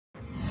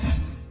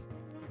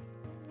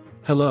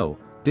Hello,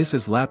 this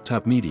is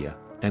Laptop Media,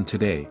 and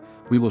today,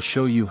 we will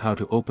show you how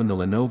to open the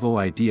Lenovo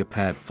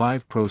IdeaPad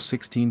 5 Pro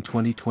 16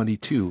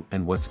 2022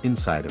 and what's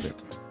inside of it.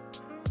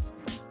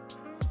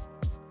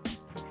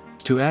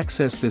 To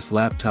access this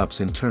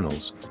laptop's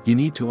internals, you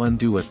need to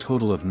undo a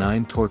total of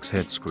 9 Torx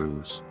head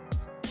screws.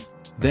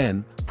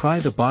 Then, pry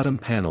the bottom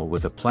panel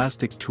with a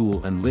plastic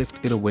tool and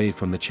lift it away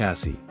from the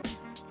chassis.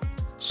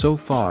 So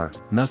far,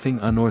 nothing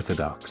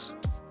unorthodox.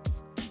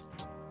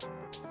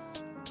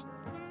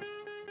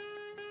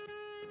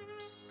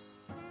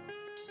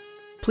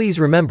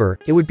 Please remember,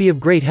 it would be of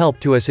great help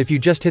to us if you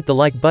just hit the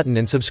like button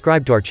and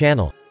subscribe to our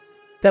channel.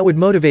 That would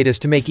motivate us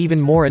to make even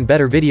more and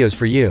better videos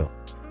for you.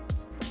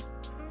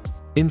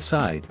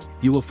 Inside,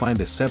 you will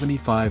find a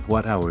 75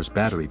 watt-hours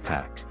battery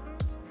pack.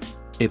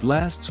 It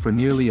lasts for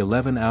nearly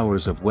 11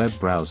 hours of web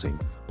browsing,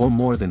 or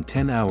more than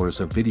 10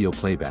 hours of video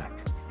playback.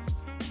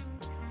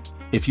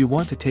 If you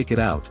want to take it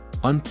out,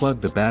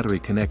 unplug the battery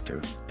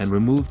connector, and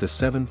remove the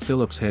 7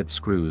 Phillips head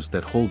screws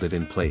that hold it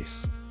in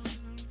place.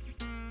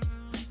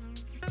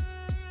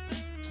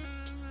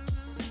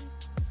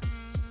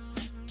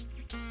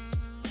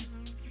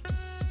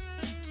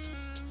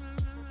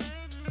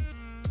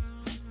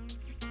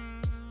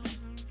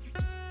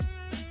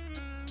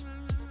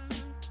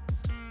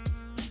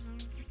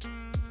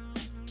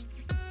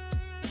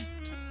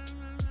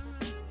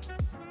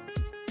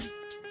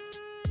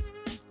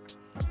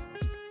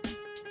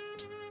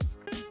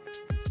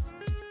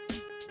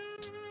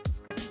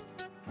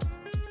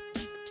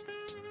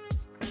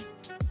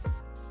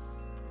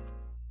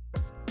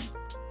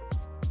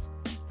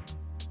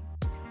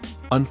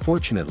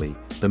 Unfortunately,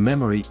 the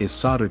memory is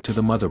soldered to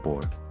the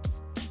motherboard.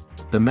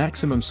 The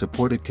maximum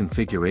supported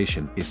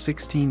configuration is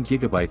 16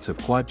 GB of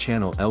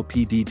quad-channel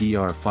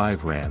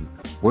LPDDR5 RAM,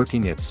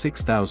 working at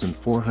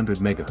 6400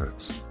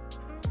 MHz.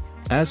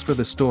 As for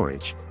the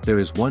storage, there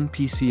is one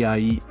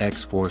PCIe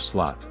X4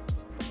 slot.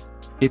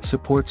 It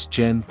supports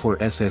Gen 4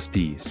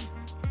 SSDs.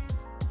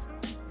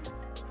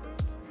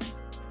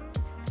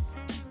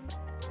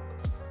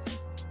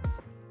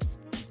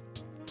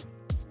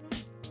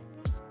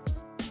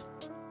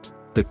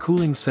 The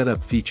cooling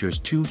setup features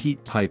 2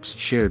 heat pipes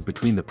shared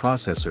between the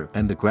processor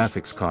and the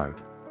graphics card.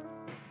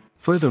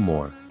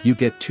 Furthermore, you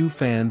get 2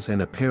 fans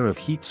and a pair of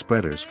heat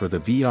spreaders for the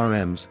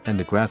VRMs and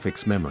the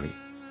graphics memory.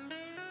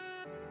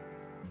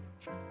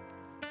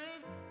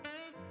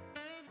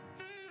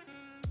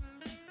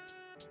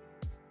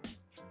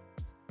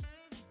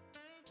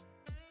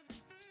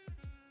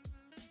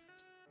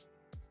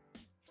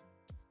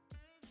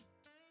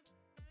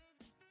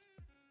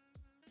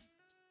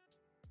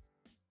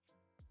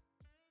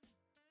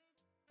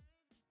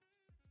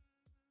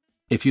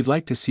 If you'd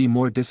like to see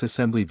more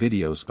disassembly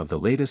videos of the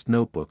latest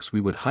notebooks, we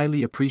would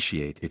highly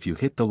appreciate if you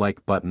hit the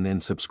like button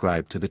and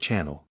subscribe to the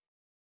channel.